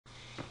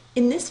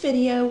In this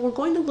video, we're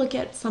going to look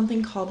at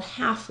something called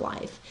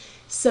half-life.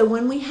 So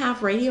when we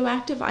have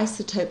radioactive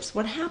isotopes,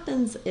 what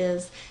happens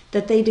is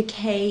that they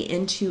decay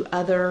into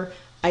other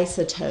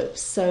isotopes.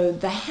 So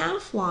the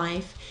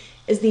half-life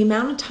is the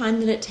amount of time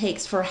that it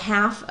takes for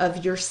half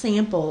of your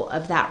sample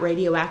of that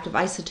radioactive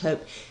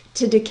isotope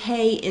to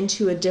decay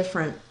into a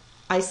different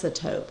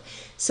isotope.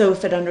 So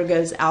if it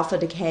undergoes alpha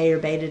decay or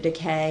beta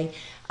decay,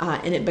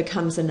 and it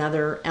becomes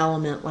another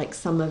element like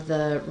some of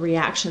the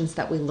reactions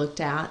that we looked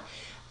at.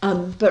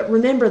 But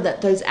remember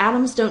that those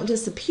atoms don't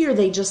disappear,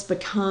 they just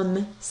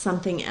become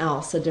something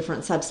else, a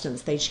different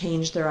substance. They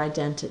change their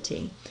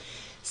identity.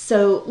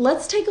 So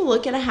let's take a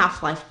look at a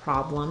half-life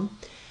problem.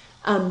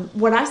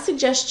 What I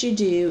suggest you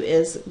do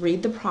is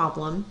read the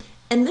problem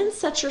and then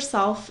set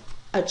yourself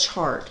a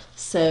chart.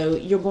 So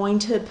you're going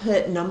to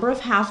put number of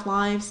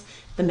half-lives,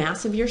 the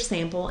mass of your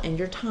sample, and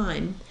your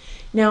time.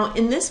 Now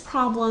in this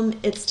problem,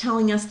 it's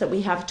telling us that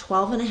we have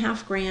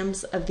 12.5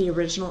 grams of the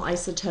original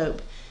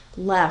isotope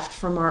left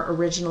from our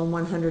original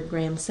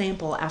 100-gram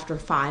sample after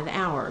 5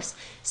 hours.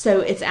 So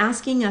it's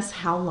asking us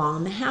how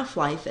long the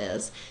half-life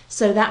is.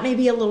 So that may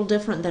be a little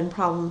different than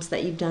problems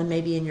that you've done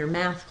maybe in your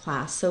math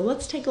class. So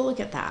let's take a look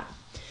at that.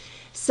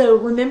 So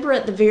remember,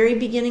 at the very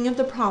beginning of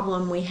the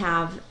problem, we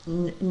have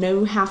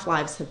no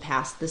half-lives have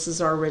passed. This is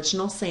our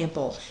original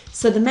sample.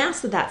 So the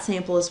mass of that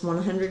sample is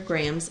 100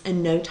 grams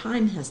and no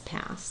time has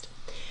passed.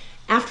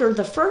 After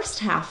the first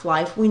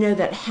half-life, we know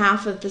that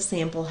half of the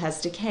sample has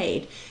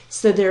decayed.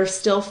 So there are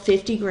still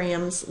 50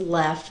 grams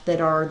left that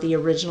are the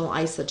original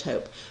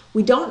isotope.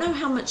 We don't know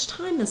how much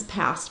time has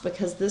passed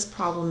because this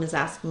problem is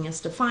asking us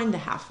to find the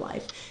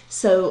half-life.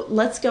 So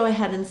let's go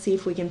ahead and see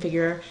if we can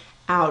figure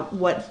out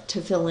what to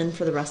fill in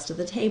for the rest of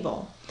the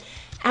table.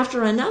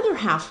 After another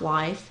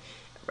half-life,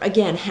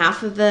 again,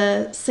 half of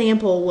the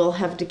sample will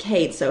have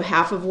decayed. So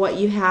half of what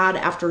you had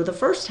after the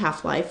first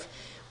half-life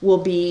will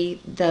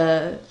be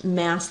the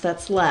mass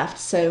that's left.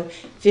 So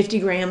 50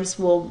 grams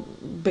will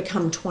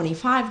become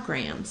 25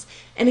 grams.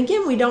 And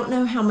again, we don't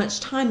know how much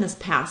time has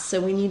passed,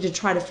 so we need to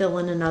try to fill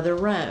in another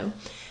row.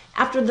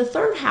 After the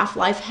third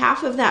half-life,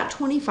 half of that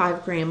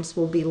 25 grams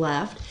will be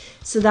left,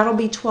 so that'll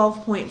be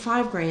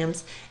 12.5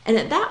 grams. And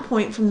at that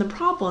point from the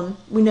problem,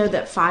 we know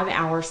that 5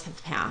 hours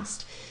have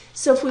passed.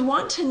 So if we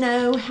want to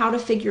know how to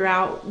figure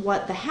out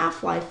what the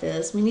half-life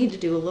is, we need to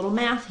do a little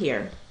math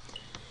here.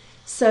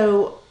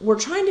 So we're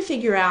trying to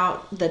figure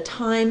out the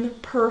time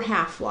per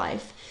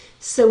half-life.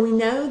 So we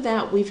know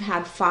that we've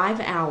had 5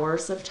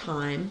 hours of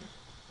time,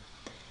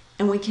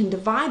 and we can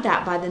divide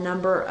that by the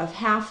number of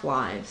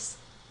half-lives.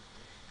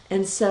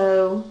 And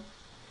so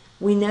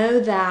we know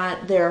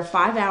that there are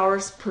 5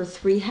 hours per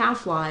 3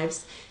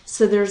 half-lives.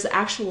 So there's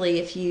actually,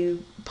 if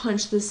you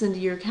punch this into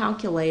your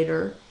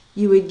calculator,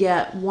 you would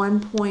get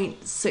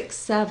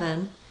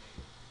 1.67,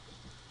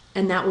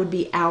 and that would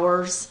be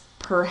hours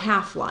per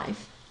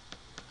half-life.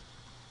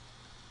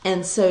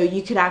 And so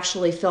you could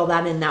actually fill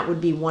that in. That would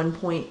be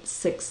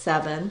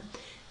 1.67,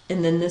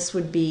 and then this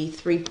would be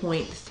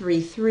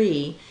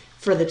 3.33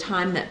 for the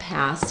time that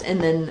passed,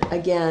 and then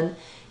again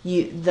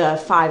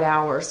the 5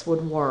 hours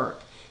would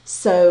work.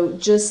 So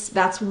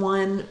that's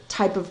one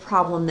type of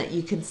problem that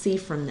you could see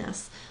from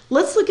this.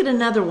 Let's look at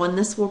another one.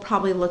 This will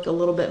probably look a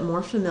little bit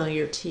more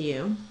familiar to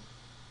you.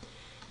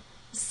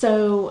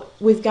 So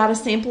we've got a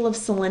sample of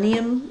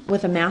selenium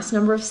with a mass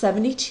number of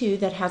 72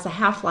 that has a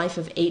half-life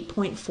of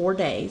 8.4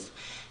 days.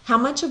 How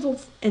much of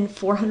a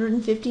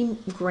 450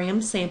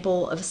 gram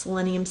sample of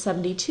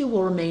selenium-72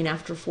 will remain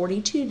after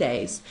 42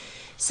 days?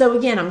 So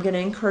again, I'm going to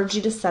encourage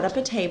you to set up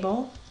a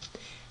table,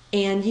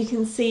 and you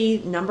can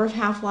see number of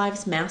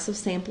half-lives, mass of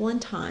sample,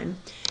 and time.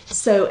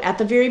 So at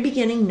the very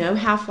beginning, no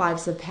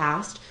half-lives have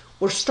passed.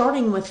 We're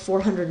starting with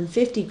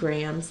 450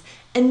 grams,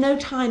 and no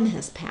time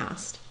has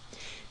passed.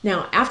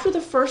 Now, after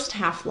the first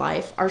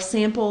half-life, our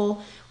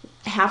sample,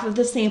 half of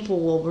the sample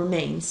will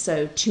remain,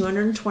 so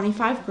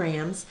 225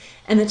 grams,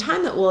 and the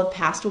time that will have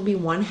passed will be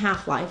 1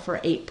 half-life, or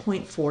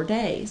 8.4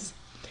 days.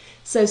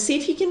 So see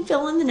if you can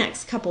fill in the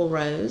next couple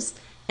rows,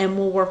 and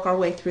we'll work our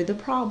way through the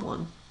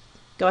problem.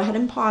 Go ahead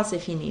and pause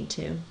if you need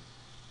to.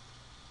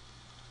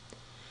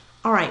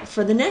 All right,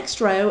 for the next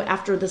row,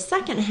 after the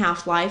second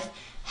half-life,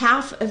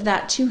 half of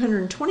that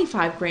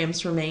 225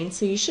 grams remains,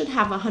 so you should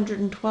have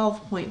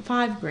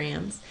 112.5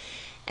 grams.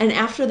 And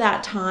after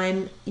that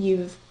time,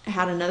 you've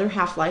had another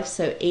half-life,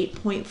 so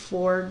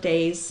 8.4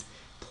 days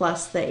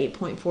plus the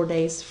 8.4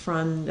 days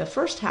from the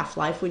first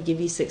half-life would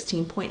give you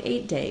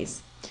 16.8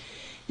 days.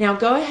 Now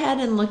go ahead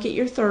and look at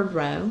your third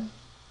row.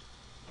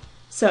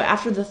 So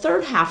after the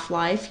third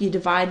half-life, you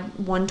divide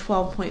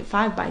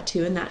 112.5 by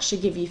 2, and that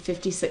should give you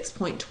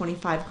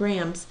 56.25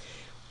 grams.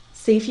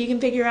 See if you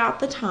can figure out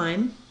the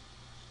time.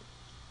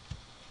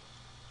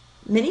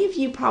 Many of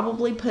you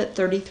probably put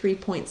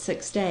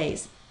 33.6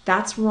 days.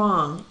 That's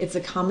wrong. It's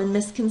a common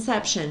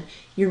misconception.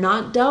 You're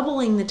not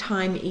doubling the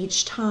time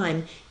each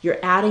time. You're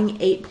adding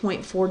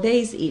 8.4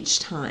 days each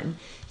time.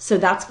 So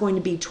that's going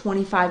to be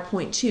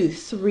 25.2,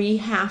 3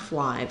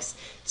 half-lives.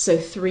 So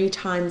 3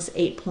 times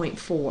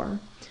 8.4.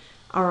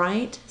 All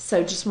right,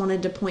 so just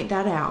wanted to point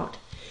that out.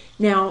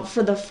 Now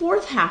for the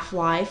fourth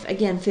half-life,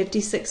 again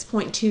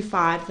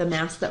 56.25, the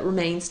mass that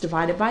remains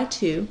divided by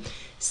 2.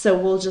 So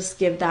we'll just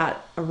give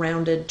that a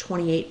rounded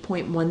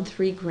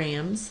 28.13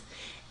 grams.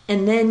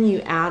 And then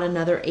you add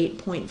another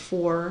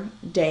 8.4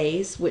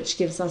 days, which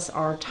gives us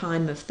our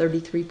time of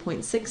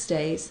 33.6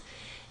 days.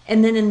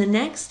 And then in the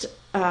next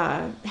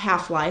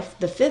half-life,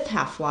 the fifth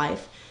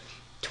half-life,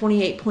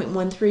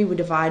 28.13 we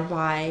divide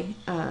by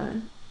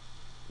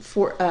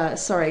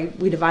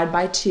we divide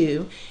by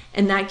 2,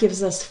 and that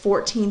gives us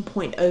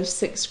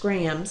 14.06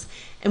 grams.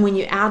 And when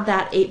you add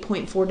that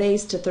 8.4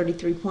 days to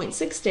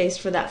 33.6 days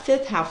for that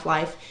fifth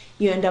half-life,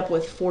 you end up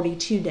with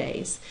 42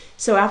 days.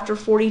 So after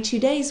 42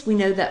 days, we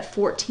know that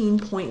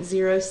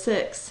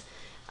 14.06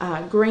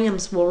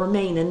 grams will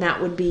remain, and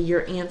that would be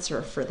your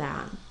answer for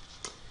that.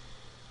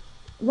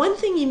 One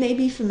thing you may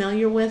be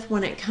familiar with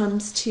when it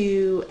comes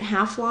to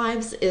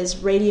half-lives is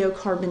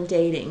radiocarbon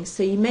dating.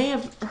 So you may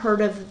have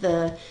heard of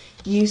the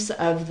use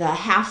of the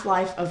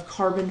half-life of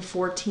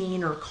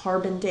carbon-14 or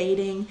carbon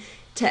dating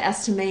to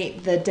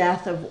estimate the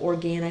death of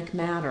organic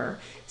matter.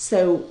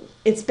 So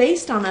it's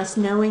based on us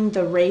knowing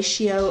the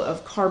ratio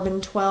of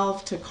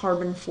carbon-12 to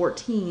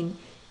carbon-14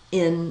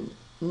 in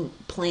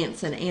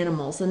plants and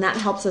animals, and that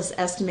helps us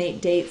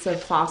estimate dates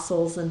of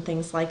fossils and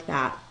things like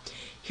that.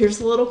 Here's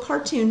a little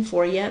cartoon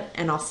for you,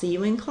 and I'll see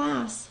you in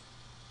class.